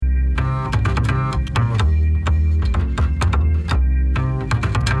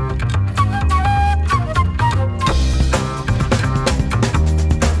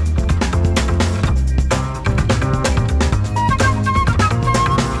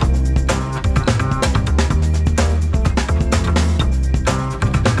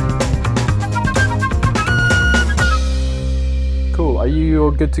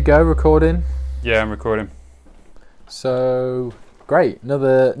good to go recording? Yeah, I'm recording. So great,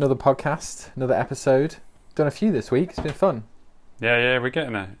 another podcast, another episode. Done a few this week. It's been fun. Yeah, we're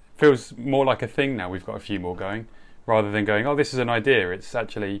getting there. Feels more like a thing now. We've got a few more going, rather than going, oh, this is an idea. It's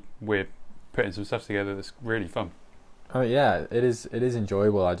actually we're putting some stuff together that's really fun. Oh yeah, it is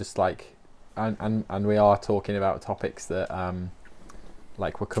enjoyable. I just like, and we are talking about topics that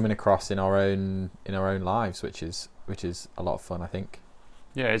like we're coming across in our own lives, which is a lot of fun, I think.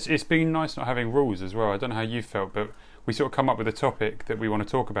 Yeah, it's been nice not having rules as well. I don't know how you felt, but we sort of come up with a topic that we want to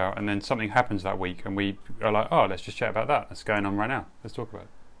talk about, and then something happens that week, and we are like, oh, let's just chat about that. That's going on right now. Let's talk about it.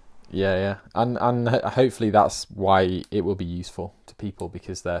 Yeah, and hopefully that's why it will be useful to people,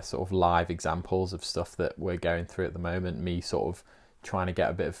 because they're sort of live examples of stuff that we're going through at the moment. Me sort of trying to get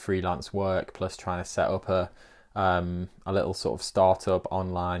a bit of freelance work, plus trying to set up a little sort of startup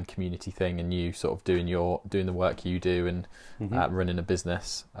online community thing, and you sort of doing the work you do and running a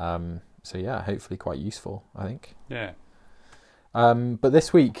business. So yeah, hopefully quite useful, I think. Yeah. But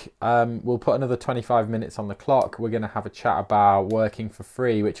this week we'll put another 25 minutes on the clock. We're going to have a chat about working for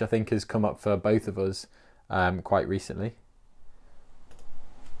free, which I think has come up for both of us quite recently.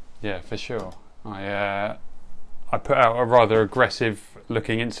 Yeah, for sure. I put out a rather aggressive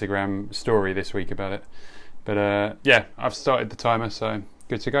looking Instagram story this week about it. But yeah, I've started the timer, so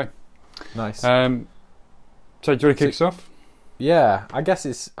good to go. Nice. So do you want to kick us off? Yeah, I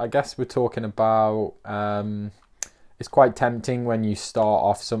guess we're talking about it's quite tempting when you start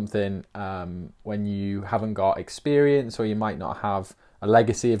off something when you haven't got experience, or you might not have a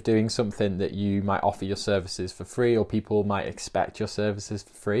legacy of doing something, that you might offer your services for free, or people might expect your services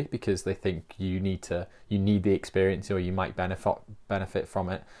for free because they think you need the experience, or you might benefit from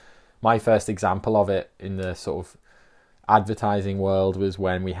it. My first example of it in the sort of advertising world was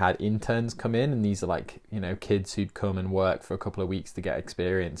when we had interns come in, and these are like, you know, kids who'd come and work for a couple of weeks to get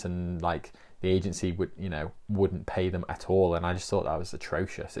experience, and like the agency wouldn't pay them at all. And I just thought that was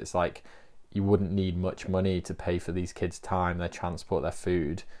atrocious. It's like, you wouldn't need much money to pay for these kids' time, their transport, their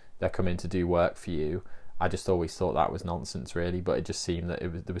food. They're coming to do work for you. I just always thought that was nonsense, really. But it just seemed that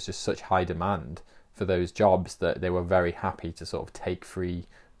there was just such high demand for those jobs that they were very happy to sort of take free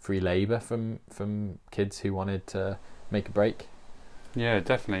labour from kids who wanted to make a break. Yeah,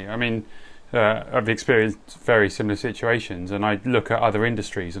 definitely. I mean, I've experienced very similar situations, and I look at other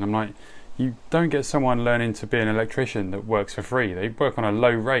industries and I'm like, you don't get someone learning to be an electrician that works for free. They work on a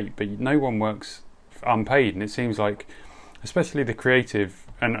low rate, but no one works unpaid. And it seems like, especially the creative,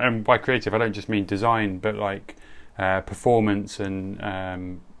 and by creative I don't just mean design, but like performance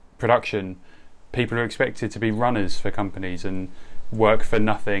and production, people are expected to be runners for companies and work for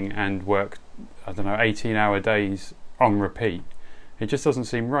nothing, and work, 18-hour days on repeat. It just doesn't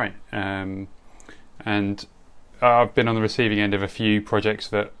seem right. And I've been on the receiving end of a few projects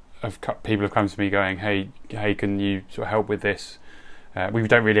that people have come to me going, hey, can you sort of help with this? We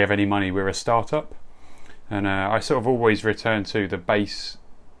don't really have any money, we're a startup. And I sort of always return to the base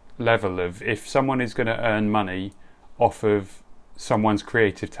level of, if someone is going to earn money off of someone's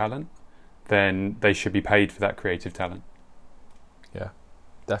creative talent, then they should be paid for that creative talent. Yeah,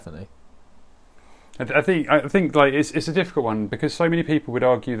 definitely. I think like it's a difficult one, because so many people would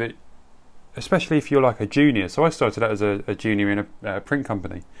argue that, especially if you're like a junior. So I started out as a junior in a print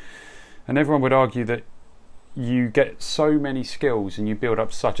company, and everyone would argue that you get so many skills and you build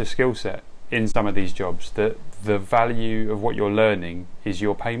up such a skill set in some of these jobs that the value of what you're learning is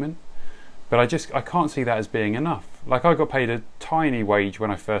your payment. But I can't see that as being enough. Like, I got paid a tiny wage when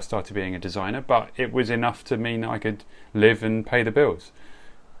I first started being a designer, but it was enough to mean that I could live and pay the bills.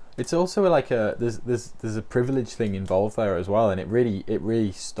 It's also like there's a privilege thing involved there as well, and it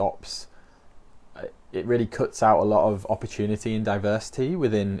really stops. It really cuts out a lot of opportunity and diversity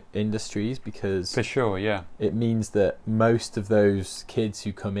within industries, because For sure, yeah. it means that most of those kids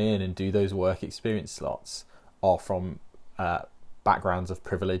who come in and do those work experience slots are from backgrounds of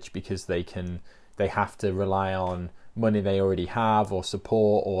privilege, because they have to rely on money they already have, or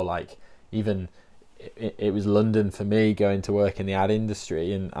support, or like even it was London for me going to work in the ad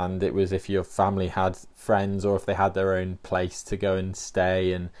industry, and it was if your family had friends, or if they had their own place to go and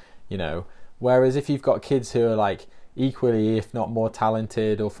stay, and you know. Whereas if you've got kids who are like equally, if not more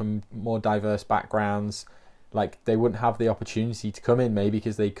talented, or from more diverse backgrounds, like they wouldn't have the opportunity to come in, maybe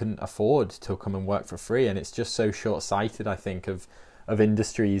because they couldn't afford to come and work for free. And it's just so short-sighted, I think, of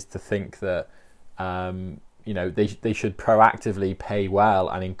industries to think that they should proactively pay well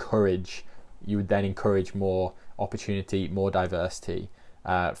and encourage. You would then encourage more opportunity, more diversity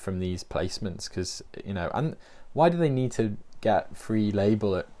from these placements, because and why do they need to get free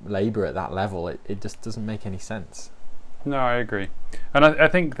labor at that level? It just doesn't make any sense. No, I agree, and I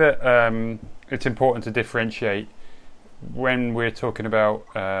think that it's important to differentiate when we're talking about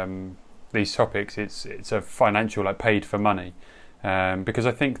these topics. It's a financial, like paid for money, because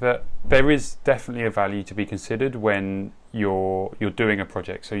I think that there is definitely a value to be considered when you're doing a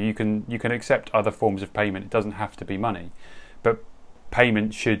project. So you can accept other forms of payment. It doesn't have to be money, but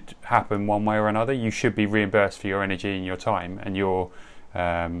payment should happen one way or another. You should be reimbursed for your energy and your time and your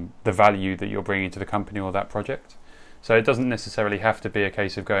the value that you're bringing to the company or that project. So it doesn't necessarily have to be a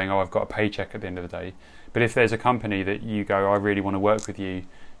case of going, oh, I've got a paycheck at the end of the day. But if there's a company that you go, I really want to work with you,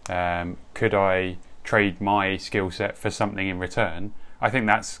 could I trade my skill set for something in return? I think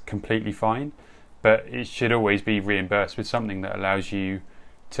that's completely fine. But it should always be reimbursed with something that allows you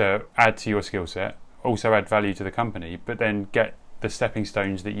to add to your skill set, also add value to the company, but then get the stepping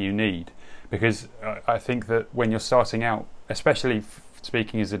stones that you need. Because I think that when you're starting out, especially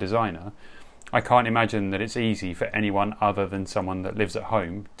speaking as a designer, I can't imagine that it's easy for anyone other than someone that lives at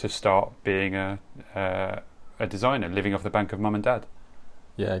home to start being a designer, living off the bank of mum and dad.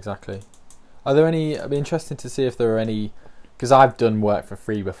 Yeah, exactly. Are there any? It'd be interesting to see if there are any, because I've done work for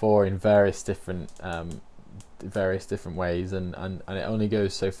free before in various different ways, and it only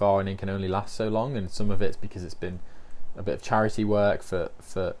goes so far and it can only last so long. And some of it's because it's been a bit of charity work for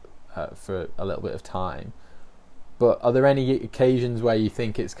a little bit of time. But are there any occasions where you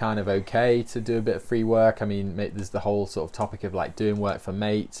think it's kind of okay to do a bit of free work? I mean, there's the whole sort of topic of like doing work for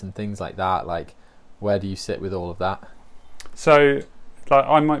mates and things like that. Like, where do you sit with all of that? So, like,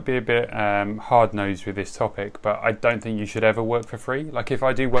 I might be a bit hard-nosed with this topic, but I don't think you should ever work for free. Like, if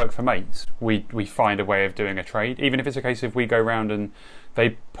I do work for mates, we find a way of doing a trade. Even if it's a case of we go round and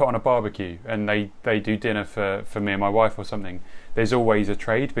they put on a barbecue and they do dinner for me and my wife or something, there's always a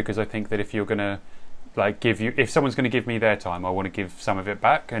trade, because I think that if you're going to if someone's going to give me their time, I want to give some of it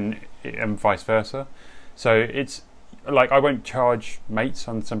back, and vice versa. So it's like, I won't charge mates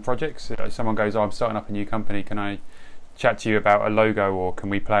on some projects. If someone goes, oh, I'm starting up a new company, can I chat to you about a logo, or can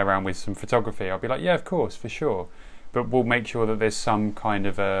we play around with some photography? I'll be like, yeah, of course, for sure. But we'll make sure that there's some kind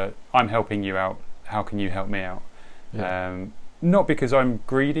of I'm helping you out, how can you help me out? Yeah. Not because I'm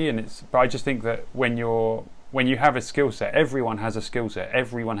greedy, but I just think that when you have a skill set, everyone has a skill set,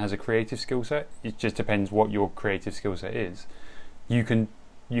 everyone has a creative skill set. It just depends what your creative skill set is. You can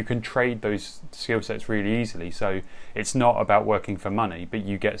trade those skill sets really easily. So it's not about working for money, but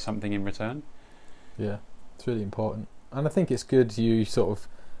you get something in return. Yeah, it's really important. And I think it's good you sort of,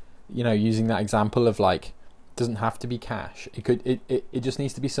 using that example of like, it doesn't have to be cash. It just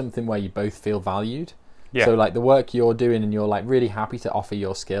needs to be something where you both feel valued. Yeah. So like the work you're doing and you're like really happy to offer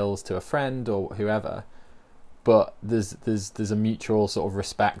your skills to a friend or whoever, but there's a mutual sort of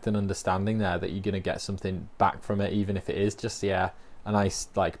respect and understanding there that you're going to get something back from it, even if it is just a nice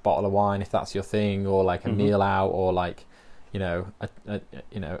like bottle of wine, if that's your thing, or like a meal out, or like they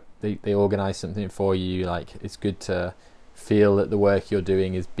organize something for you. Like, it's good to feel that the work you're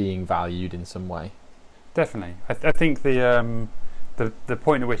doing is being valued in some way. Definitely. I think the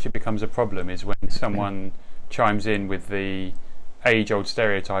point at which it becomes a problem is when someone chimes in with the age-old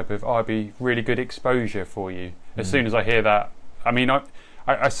stereotype of, I'd be really good exposure for you. As soon as I hear that, I mean,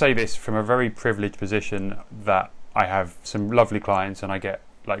 I say this from a very privileged position, that I have some lovely clients and I get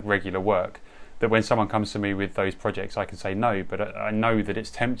like regular work, that when someone comes to me with those projects, I can say no. But I know that it's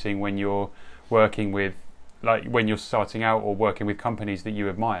tempting when you're working with, like when you're starting out or working with companies that you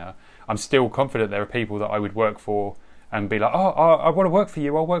admire. I'm still confident there are people that I would work for and be like, oh, I want to work for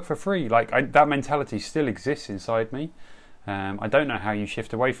you, I'll work for free. Like, that mentality still exists inside me. I don't know how you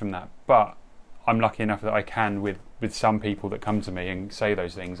shift away from that, but I'm lucky enough that I can with some people that come to me and say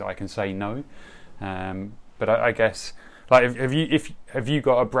those things, I can say no. But I guess, like, have you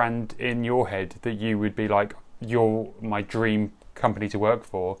got a brand in your head that you would be like, you're my dream company to work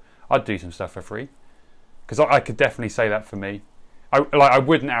for? I'd do some stuff for free, because I could definitely say that for me. I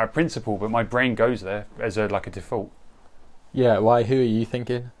wouldn't out of principle, but my brain goes there as a default. Yeah, why? Who are you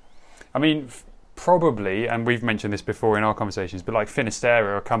thinking? I mean, probably, and we've mentioned this before in our conversations, but like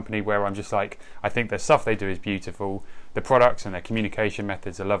Finisterre, a company where I'm just like, I think their stuff they do is beautiful. The products and their communication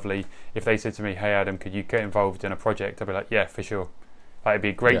methods are lovely. If they said to me, hey Adam, could you get involved in a project? I'd be like, yeah, for sure. Like, it'd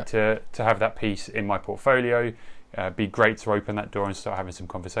be great to have that piece in my portfolio. It'd be great to open that door and start having some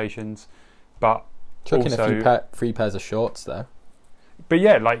conversations. But chucking a few free pairs of shorts there. But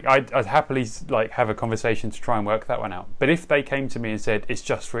yeah, like I'd happily like have a conversation to try and work that one out. But if they came to me and said it's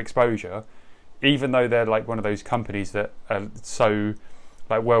just for exposure, even though they're like one of those companies that are so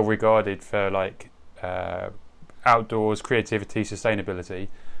like well regarded for like outdoors, creativity, sustainability,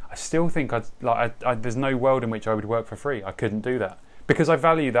 I still think there's no world in which I would work for free. I couldn't do that, because I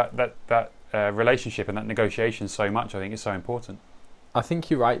value that relationship and that negotiation so much. I think is so important. I think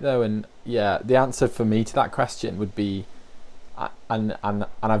you're right though, and yeah, the answer for me to that question would be, and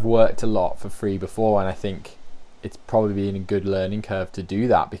I've worked a lot for free before, and I think it's probably been a good learning curve to do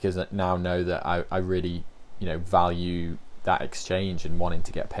that, because I now know that I really, value that exchange and wanting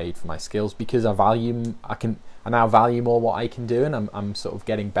to get paid for my skills, because I now value more what I can do, and I'm sort of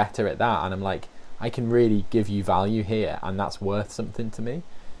getting better at that, and I'm like, I can really give you value here, and that's worth something to me.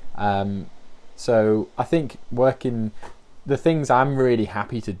 So I think the things I'm really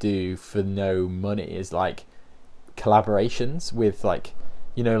happy to do for no money is like collaborations with like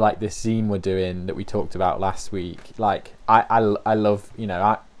this zine we're doing that we talked about last week. Like I love,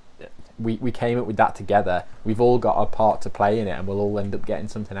 we came up with that together. We've all got a part to play in it, and we'll all end up getting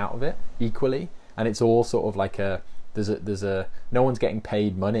something out of it equally. And it's all sort of like there's a no one's getting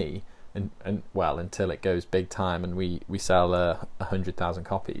paid money, and well, until it goes big time and we sell 100,000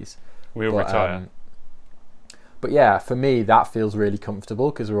 copies. We'll retire. But yeah, for me that feels really comfortable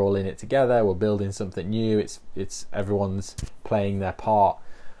because we're all in it together. We're building something new. It's everyone's playing their part.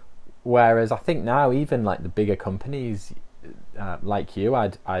 Whereas I think now even like the bigger companies, like you,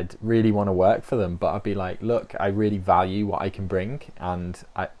 I'd really want to work for them, but I'd be like, look, I really value what I can bring, and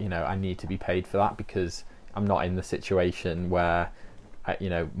I need to be paid for that, because I'm not in the situation where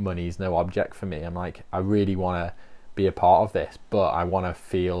money's no object for me. I'm like, I really want to be a part of this, but I want to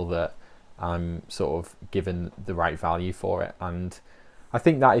feel that I'm sort of given the right value for it. And I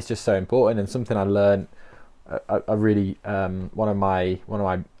think that is just so important, and something I learned. I really one of my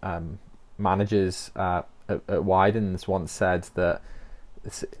managers at Wydens once said that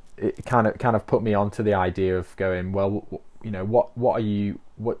it kind of put me onto the idea of going, well, what do you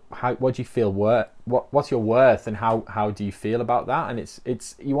feel what's your worth, and how do you feel about that? And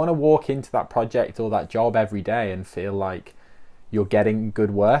it's you want to walk into that project or that job every day and feel like you're getting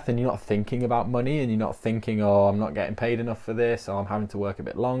good worth, and you're not thinking about money, and you're not thinking, oh, I'm not getting paid enough for this, or I'm having to work a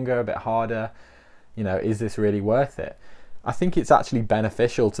bit longer, a bit harder. Is this really worth it? I think it's actually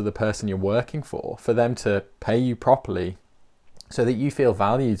beneficial to the person you're working for them to pay you properly, so that you feel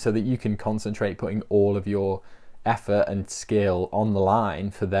valued, so that you can concentrate putting all of your effort and skill on the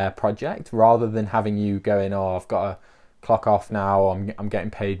line for their project, rather than having you going, oh, I've got to clock off now, or I'm getting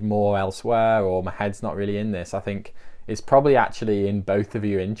paid more elsewhere, or my head's not really in this. I think it's probably actually in both of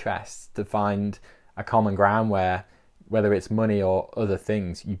your interests to find a common ground where, whether it's money or other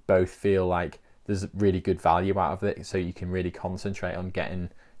things, you both feel like there's really good value out of it, so you can really concentrate on getting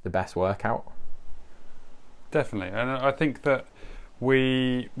the best work out. Definitely. And I think that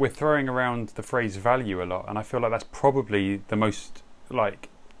we're throwing around the phrase value a lot, and I feel like that's probably the most like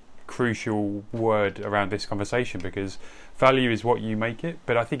crucial word around this conversation, because value is what you make it,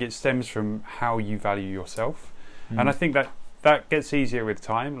 but I think it stems from how you value yourself. And I think that gets easier with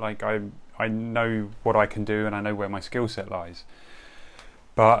time. Like I know what I can do, and I know where my skill set lies,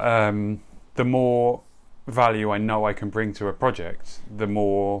 but the more value I know I can bring to a project, the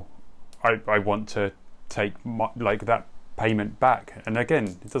more I want to take that payment back. And again,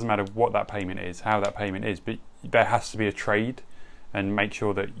 it doesn't matter what that payment is, how that payment is, but there has to be a trade, and make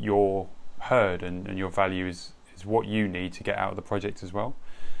sure that you're heard and your value is what you need to get out of the project as well.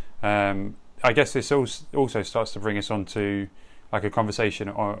 I guess this also starts to bring us on to like a conversation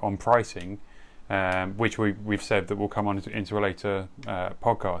on pricing, which we've said that will come on into a later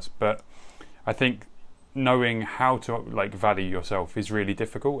podcast. But I think knowing how to like value yourself is really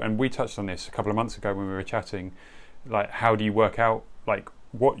difficult, and we touched on this a couple of months ago when we were chatting. Like, how do you work out like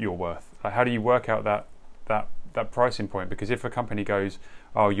what you're worth? Like, how do you work out that pricing point? Because if a company goes,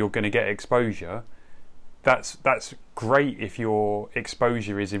 oh, you're going to get exposure, that's great if your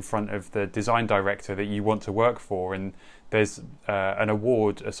exposure is in front of the design director that you want to work for, and there's an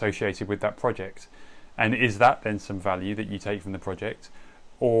award associated with that project. And is that then some value that you take from the project,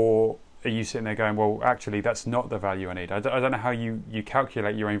 or are you sitting there going, well, actually, that's not the value I need? I don't know how you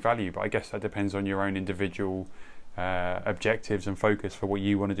calculate your own value, but I guess that depends on your own individual objectives and focus for what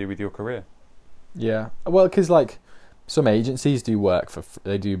you want to do with your career. Yeah, well, because like some agencies do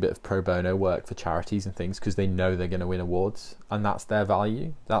they do a bit of pro bono work for charities and things because they know they're going to win awards, and that's their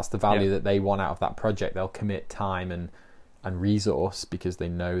value. That's the value that they want out of that project. They'll commit time and resource because they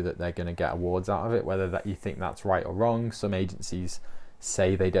know that they're going to get awards out of it, whether that you think that's right or wrong. Some agencies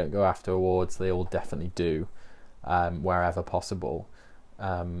say they don't go after awards, they all definitely do, wherever possible,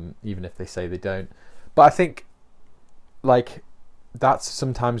 even if they say they don't. But I think like that's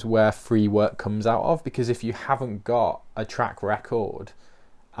sometimes where free work comes out of, because if you haven't got a track record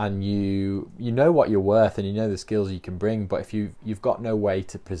and you know what you're worth and you know the skills you can bring, but if you've got no way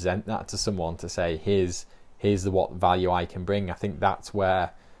to present that to someone to say here's what value I can bring, I think that's where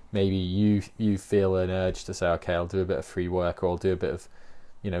maybe you feel an urge to say, okay, I'll do a bit of free work, or I'll do a bit of,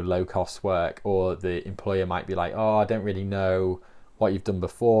 low cost work, or the employer might be like, oh, I don't really know what you've done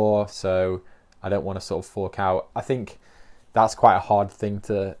before, so I don't want to sort of fork out. I think that's quite a hard thing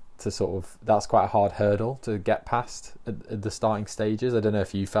that's quite a hard hurdle to get past at the starting stages. I don't know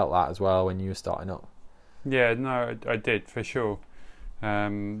if you felt that as well when you were starting up. Yeah, no, I did for sure.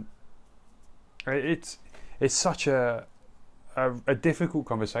 It's such a difficult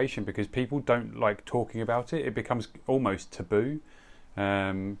conversation because people don't like talking about it. It becomes almost taboo.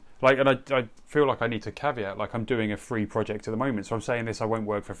 And I feel like I need to caveat, like I'm doing a free project at the moment, so I'm saying this, I won't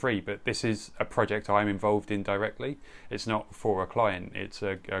work for free, but this is a project I'm involved in directly. It's not for a client, it's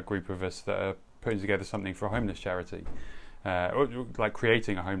a group of us that are putting together something for a homeless charity, or like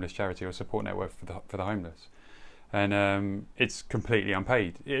creating a homeless charity or support network for the homeless. And it's completely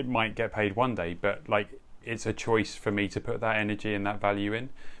unpaid. It might get paid one day, but like it's a choice for me to put that energy and that value in.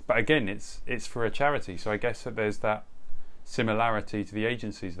 But again, it's for a charity, so I guess that there's that similarity to the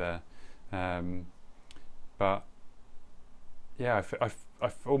agencies there, but yeah,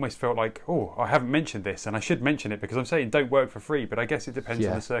 I've almost felt like, oh, I haven't mentioned this, and I should mention it because I'm saying don't work for free, but I guess it depends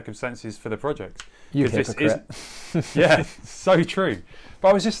on the circumstances for the project. You hypocrite. Yeah, so true. But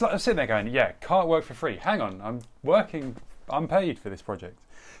I was just like, I'm sitting there going, yeah, can't work for free. Hang on, I'm working unpaid for this project.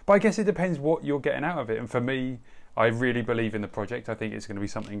 But I guess it depends what you're getting out of it. And for me, I really believe in the project. I think it's going to be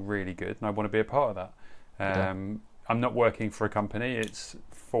something really good, and I want to be a part of that. I'm not working for a company. It's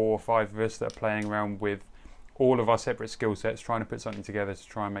 4 or 5 of us that are playing around with all of our separate skill sets, trying to put something together to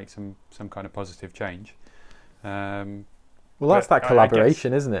try and make some kind of positive change. Well, that's that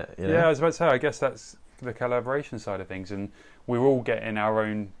collaboration, isn't it? Yeah, I was about to say, I guess that's the collaboration side of things, and we're all getting our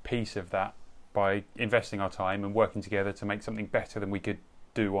own piece of that by investing our time and working together to make something better than we could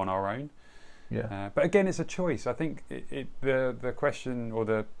do on our own. Yeah. But again, it's a choice. I think the question or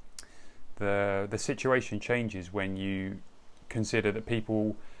the situation changes when you consider that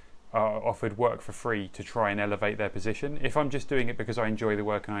people are offered work for free to try and elevate their position. If I'm just doing it because I enjoy the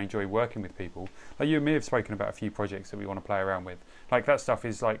work and I enjoy working with people, like you and me have spoken about a few projects that we want to play around with, like that stuff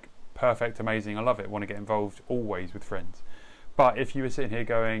is like perfect, amazing, I love it, want to get involved always with friends. But if you were sitting here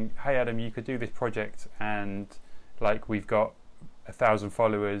going, hey Adam, you could do this project and like we've got 1,000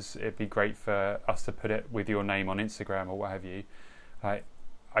 followers, it'd be great for us to put it with your name on Instagram or what have you, like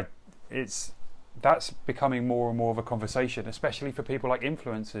that's becoming more and more of a conversation, especially for people like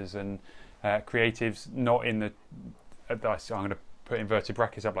influencers and creatives, not in the I'm going to put inverted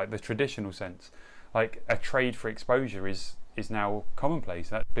brackets up, like the traditional sense. Like a trade for exposure is now commonplace.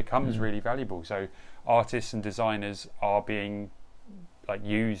 That becomes really valuable. So artists and designers are being like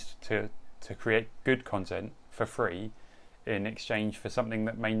used to create good content for free in exchange for something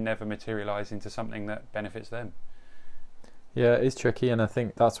that may never materialize into something that benefits them. Yeah, it's tricky, and I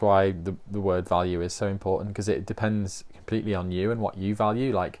think that's why the word value is so important, because it depends completely on you and what you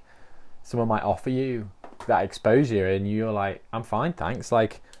value. Like someone might offer you that exposure and you're like, I'm fine, thanks,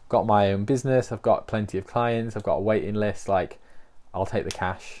 like got my own business, I've got plenty of clients, I've got a waiting list, like I'll take the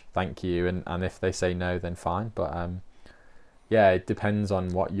cash, thank you. And if they say no, then fine. But yeah, it depends on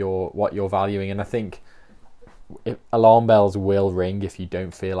what you're valuing. And I think alarm bells will ring if you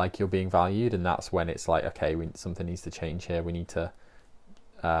don't feel like you're being valued, and that's when it's like, okay, something needs to change here, we need to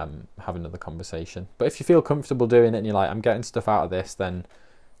have another conversation. But if you feel comfortable doing it and you're like, I'm getting stuff out of this, then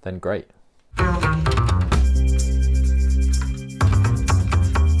great.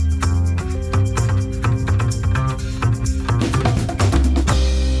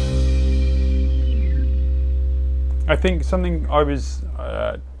 I think something I was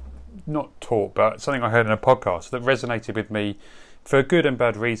not taught, but something I heard in a podcast that resonated with me for good and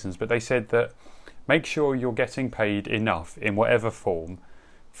bad reasons, but they said that make sure you're getting paid enough in whatever form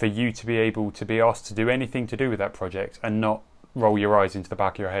for you to be able to be asked to do anything to do with that project and not roll your eyes into the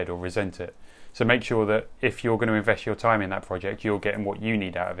back of your head or resent it. So make sure that if you're going to invest your time in that project, you're getting what you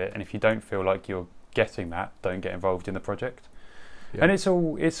need out of it, and if you don't feel like you're getting that, don't get involved in the project. Yeah. And it's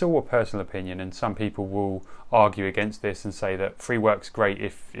all a personal opinion, and some people will argue against this and say that free work's great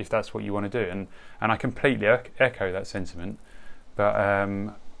if that's what you want to do, and I completely echo that sentiment. But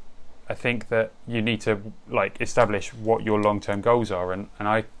I think that you need to like establish what your long-term goals are, and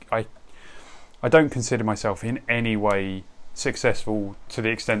I don't consider myself in any way successful to the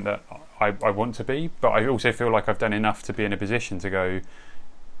extent that I want to be, but I also feel like I've done enough to be in a position to go,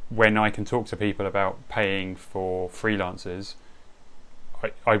 when I can talk to people about paying for freelancers,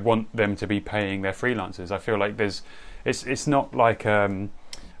 I want them to be paying their freelancers. I feel like it's not like I'm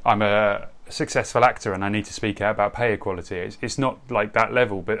a successful actor and I need to speak out about pay equality. It's not like that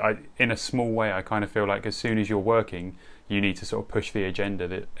level, but in a small way I kind of feel like as soon as you're working, you need to sort of push the agenda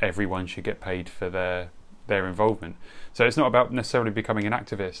that everyone should get paid for their involvement. So it's not about necessarily becoming an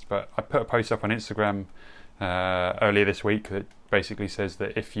activist, but I put a post up on Instagram earlier this week that basically says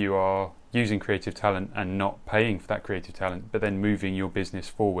that if you are using creative talent and not paying for that creative talent, but then moving your business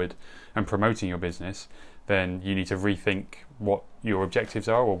forward and promoting your business, then you need to rethink what your objectives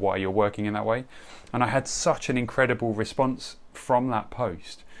are or why you're working in that way. And I had such an incredible response from that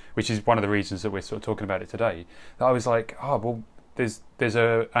post, which is one of the reasons that we're sort of talking about it today, that I was like, oh, well, there's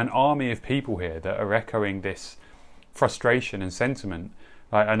an army of people here that are echoing this frustration and sentiment.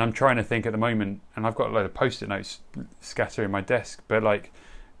 And I'm trying to think at the moment, and I've got a load of post-it notes scattering my desk, but like,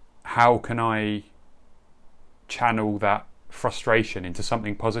 how can I channel that frustration into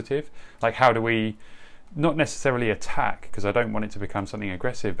something positive? Like, how do we not necessarily attack, because I don't want it to become something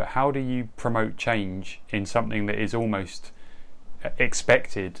aggressive, but how do you promote change in something that is almost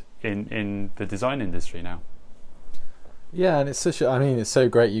expected in the design industry now? Yeah, and it's so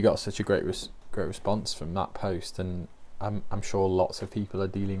great you got such a great response from that post, and I'm sure lots of people are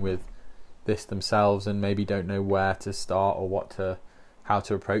dealing with this themselves and maybe don't know where to start or how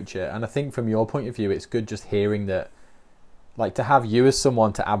to approach it. And I think from your point of view, it's good just hearing that, like, to have you as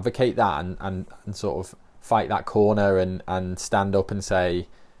someone to advocate that and sort of fight that corner and stand up and say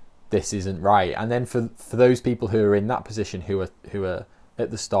this isn't right. And then for those people who are in that position, who are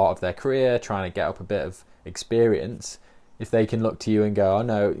at the start of their career trying to get up a bit of experience, if they can look to you and go, oh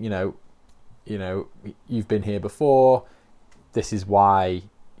no, you know, you've been here before, this is why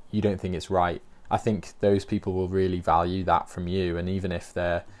you don't think it's right. I think those people will really value that from you. And even if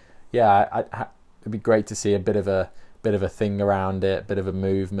they're, it'd be great to see a bit of a thing around it, bit of a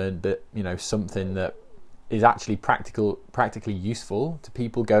movement, but something that is actually practically useful to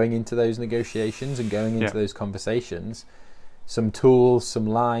people going into those negotiations and going into those conversations. Some tools, some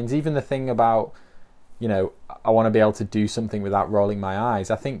lines, even the thing about, I want to be able to do something without rolling my eyes.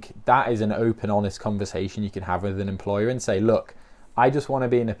 I think that is an open, honest conversation you can have with an employer and say, look, I just want to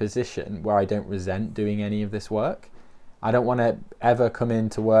be in a position where I don't resent doing any of this work. I don't want to ever come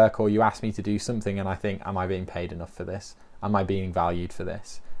into work or you ask me to do something and I think, am I being paid enough for this? Am I being valued for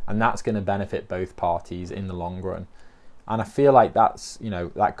this? And that's going to benefit both parties in the long run. And I feel like that's,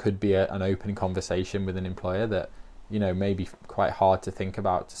 that could be an open conversation with an employer that, may be quite hard to think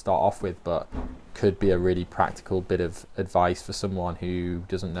about to start off with, but could be a really practical bit of advice for someone who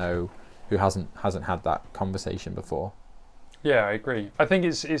doesn't know, who hasn't had that conversation before. Yeah, I agree. I think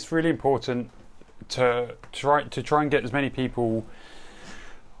it's really important to try and get as many people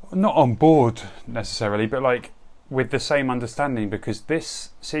not on board necessarily, but like with the same understanding, because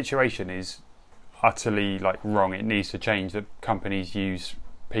this situation is utterly like wrong. It needs to change, that companies use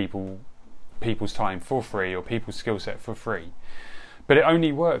people's time for free or people's skill set for free. But it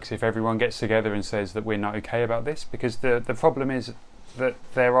only works if everyone gets together and says that we're not okay about this, because the problem is that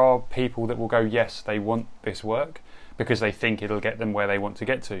there are people that will go, yes, they want this work because they think it'll get them where they want to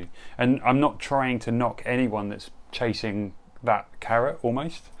get to. And I'm not trying to knock anyone that's chasing that carrot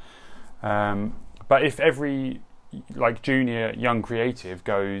almost. But if every like junior young creative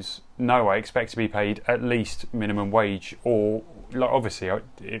goes, no, I expect to be paid at least minimum wage, or like, obviously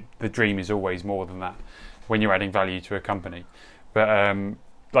the dream is always more than that when you're adding value to a company. But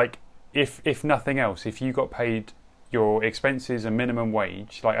like if nothing else, if you got paid your expenses and minimum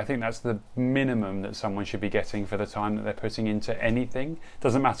wage, like I think that's the minimum that someone should be getting for the time that they're putting into anything.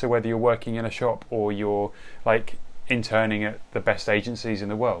 Doesn't matter whether you're working in a shop or you're like interning at the best agencies in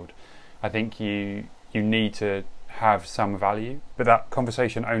the world. I think you need to have some value, but that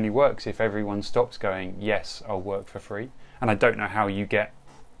conversation only works if everyone stops going, yes, I'll work for free. And I don't know how you get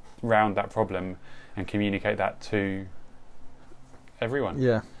round that problem and communicate that to everyone.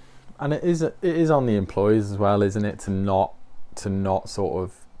 Yeah. And it is on the employees as well, isn't it, to not sort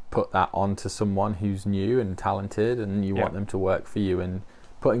of put that onto someone who's new and talented and you want them to work for you, and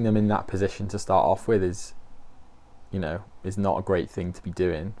putting them in that position to start off with is not a great thing to be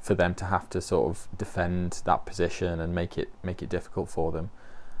doing, for them to have to sort of defend that position and make it difficult for them.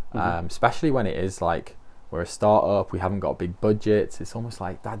 Especially when it is like, we're a startup, we haven't got big budgets. It's almost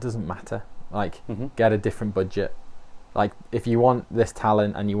like that doesn't matter. Like, get a different budget. Like, if you want this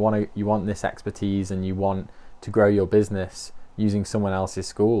talent and you want this expertise and you want to grow your business using someone else's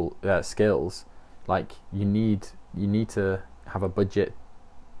skills, like you need to have a budget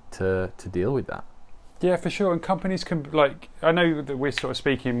to deal with that. Yeah, for sure. And companies can, like, I know that we're sort of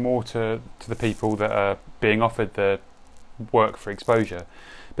speaking more to the people that are being offered the work for exposure,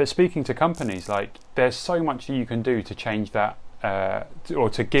 but speaking to companies, like, there's so much you can do to change that or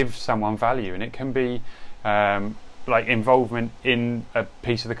to give someone value, and it can be like involvement in a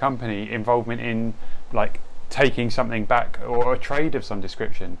piece of the company, involvement in like taking something back or a trade of some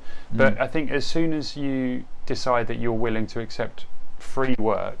description. But I think as soon as you decide that you're willing to accept free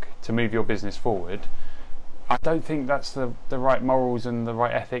work to move your business forward, I don't think that's the right morals and the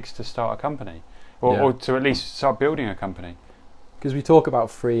right ethics to start a company, or to at least start building a company. Because we talk about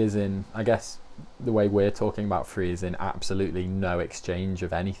free as in, I guess the way we're talking about free is in absolutely no exchange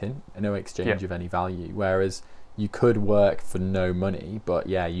of anything, no exchange of any value. Whereas you could work for no money, but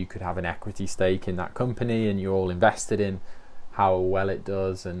you could have an equity stake in that company and you're all invested in how well it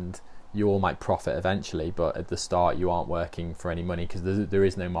does, and you all might profit eventually, but at the start you aren't working for any money because there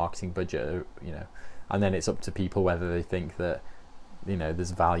is no marketing budget, and then it's up to people whether they think that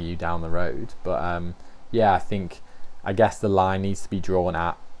there's value down the road. But I guess the line needs to be drawn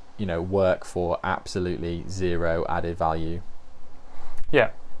at work for absolutely zero added value.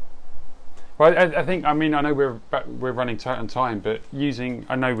 Well, I think, I know we're running tight on time, but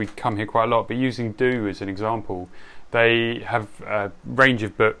I know we come here quite a lot, but using Do as an example, they have a range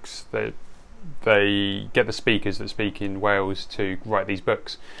of books that they get the speakers that speak in Wales to write these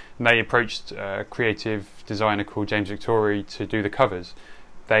books. And they approached a creative designer called James Victory to do the covers.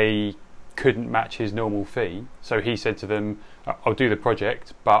 They couldn't match his normal fee, so he said to them, I'll do the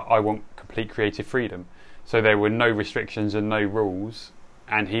project, but I want complete creative freedom. So there were no restrictions and no rules,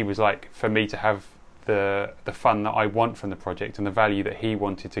 and he was like, for me to have the fun that I want from the project and the value that he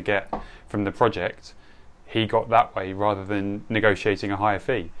wanted to get from the project, he got that way rather than negotiating a higher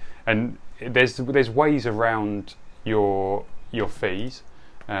fee. And there's ways around your fees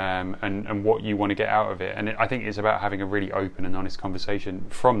and what you want to get out of it, and I think it's about having a really open and honest conversation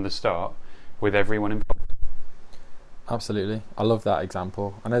from the start with everyone involved. Absolutely, I love that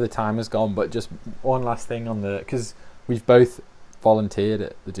example. I know the time has gone, but just one last thing on because we've both volunteered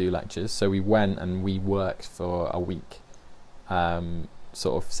at the Do lectures, so we went and we worked for a week,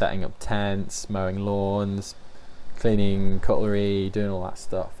 sort of setting up tents, mowing lawns, cleaning cutlery, doing all that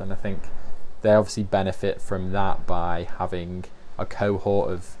stuff. And I think they obviously benefit from that by having a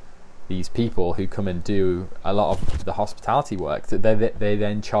cohort of these people who come and do a lot of the hospitality work that they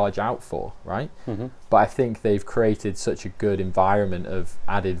then charge out for, right? But I think they've created such a good environment of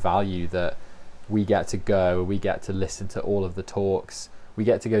added value that we get to listen to all of the talks, we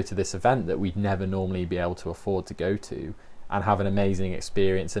get to go to this event that we'd never normally be able to afford to go to, and have an amazing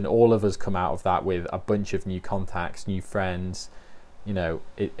experience. And all of us come out of that with a bunch of new contacts, new friends.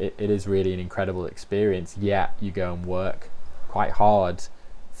 It is really an incredible experience, yet you go and work quite hard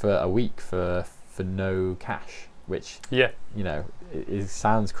for a week for no cash, which it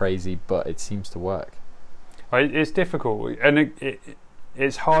sounds crazy, but it seems to work. It's difficult, and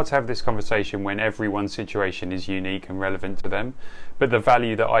it's hard to have this conversation when everyone's situation is unique and relevant to them. But the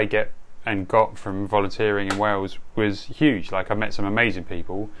value that I got from volunteering in Wales was huge. Like, I met some amazing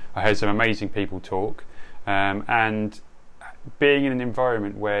people, I heard some amazing people talk, and being in an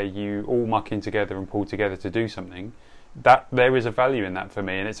environment where you all muck in together and pull together to do something, that there is a value in that for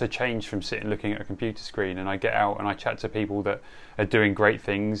me. And it's a change from sitting looking at a computer screen, and I get out and I chat to people that are doing great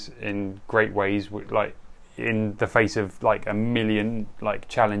things in great ways, like in the face of like a million like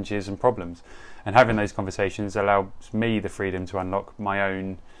challenges and problems, and having those conversations allows me the freedom to unlock my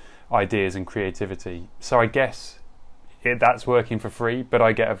own ideas and creativity. So I guess that's working for free, but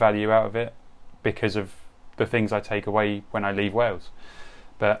I get a value out of it because of the things I take away when I leave Wales.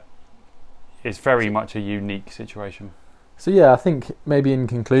 But it's very much a unique situation. So I think maybe in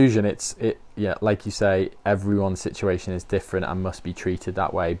conclusion, like you say, everyone's situation is different and must be treated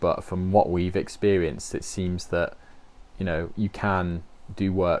that way. But from what we've experienced, it seems that you can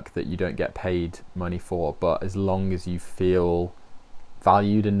do work that you don't get paid money for, but as long as you feel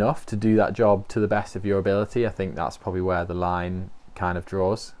valued enough to do that job to the best of your ability, I think that's probably where the line kind of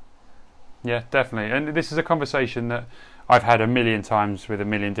draws. Yeah, definitely. And this is a conversation that I've had a million times with a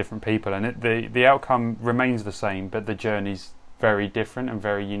million different people, and the outcome remains the same, but the journey's very different and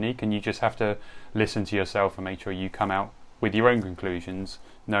very unique, and you just have to listen to yourself and make sure you come out with your own conclusions,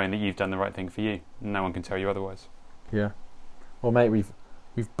 knowing that you've done the right thing for you. No one can tell you otherwise. Yeah. Well, mate, we've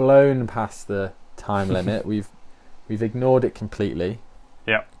blown past the time limit. We've ignored it completely.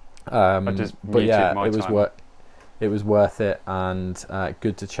 Yeah. But yeah, it was worth it, and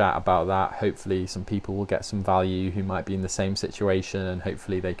good to chat about that. Hopefully some people will get some value who might be in the same situation, and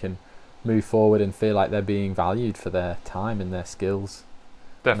hopefully they can move forward and feel like they're being valued for their time and their skills.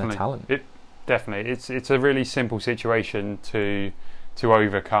 Definitely. And their talent. It's a really simple situation to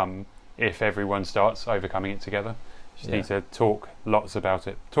overcome if everyone starts overcoming it together. Just need to talk lots about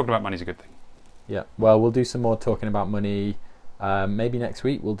it. Talking about money is a good thing. Yeah. Well, we'll do some more talking about money. Maybe next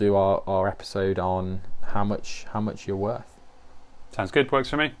week we'll do our episode on how much you're worth. Sounds good. Works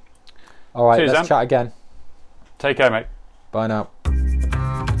for me. All right. Cheers, let's chat again. Take care, mate. Bye now.